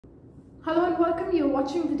Hello and welcome. You're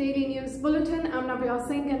watching the Daily News Bulletin. I'm Navya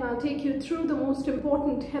Singh and I'll take you through the most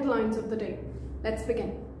important headlines of the day. Let's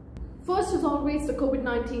begin. First, as always, the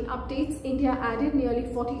COVID-19 updates. India added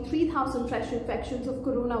nearly 43,000 fresh infections of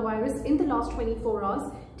coronavirus in the last 24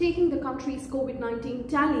 hours, taking the country's COVID-19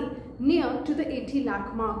 tally near to the 80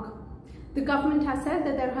 lakh mark. The government has said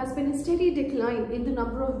that there has been a steady decline in the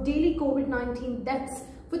number of daily COVID-19 deaths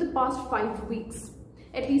for the past 5 weeks.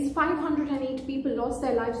 At least 508 people lost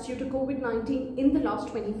their lives due to COVID-19 in the last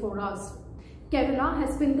 24 hours. Kerala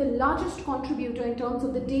has been the largest contributor in terms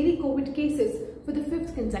of the daily COVID cases for the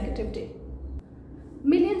 5th consecutive day.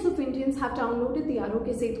 Millions of Indians have downloaded the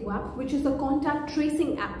Arogya Setu app, which is a contact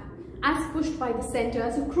tracing app, as pushed by the centre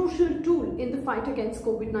as a crucial tool in the fight against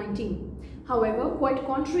COVID-19. However, quite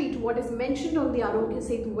contrary to what is mentioned on the Arogya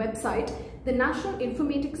Setu website, the National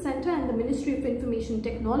Informatics Centre and the Ministry of Information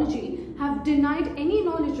Technology have denied any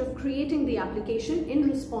knowledge of creating the application in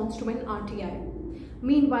response to an RTI.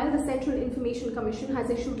 Meanwhile, the Central Information Commission has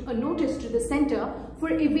issued a notice to the centre for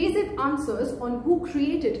evasive answers on who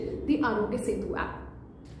created the Arogya Setu app.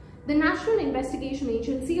 The National Investigation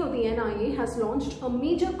Agency, or the NIA, has launched a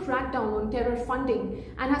major crackdown on terror funding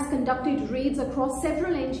and has conducted raids across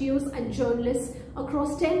several NGOs and journalists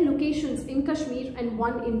across 10 locations in Kashmir and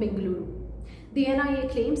 1 in Bengaluru. The NIA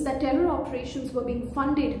claims that terror operations were being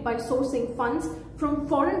funded by sourcing funds from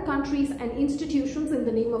foreign countries and institutions in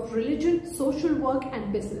the name of religion, social work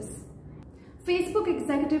and business. Facebook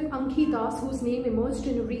executive Ankhi Das, whose name emerged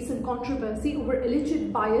in a recent controversy over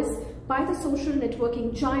alleged bias by the social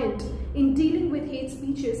networking giant in dealing with hate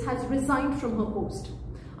speeches, has resigned from her post.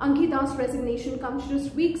 Ankhi Das' resignation comes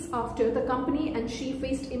just weeks after the company and she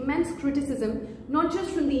faced immense criticism, not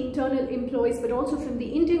just from the internal employees but also from the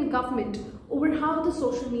Indian government over how the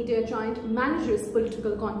social media giant manages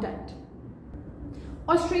political content.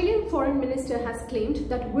 Australian Foreign Minister has claimed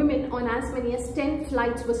that women on as many as 10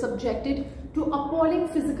 flights were subjected to appalling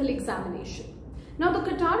physical examination. Now,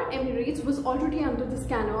 the Qatar Emirates was already under the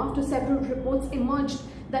scanner after several reports emerged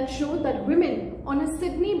that showed that women on a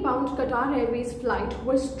Sydney-bound Qatar Airways flight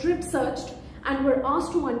were strip-searched and were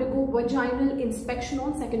asked to undergo vaginal inspection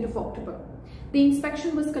on 2nd of October. The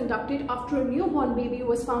inspection was conducted after a newborn baby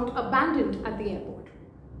was found abandoned at the airport.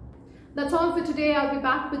 That's all for today. I'll be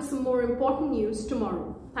back with some more important news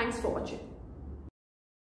tomorrow. Thanks for watching.